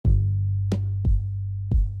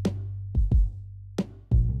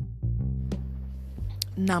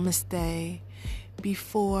Namaste.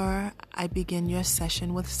 Before I begin your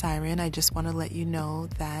session with Siren, I just want to let you know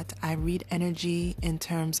that I read energy in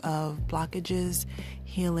terms of blockages,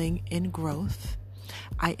 healing, and growth.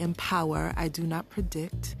 I empower, I do not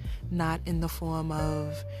predict, not in the form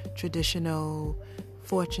of traditional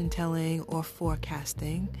fortune telling or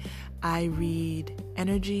forecasting. I read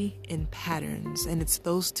energy in patterns, and it's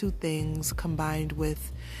those two things combined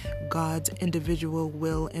with God's individual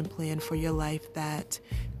will and plan for your life that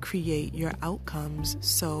create your outcomes.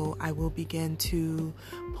 So I will begin to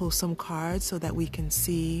pull some cards so that we can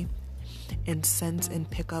see and sense and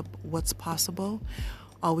pick up what's possible.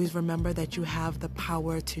 Always remember that you have the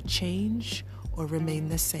power to change or remain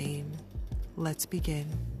the same. Let's begin.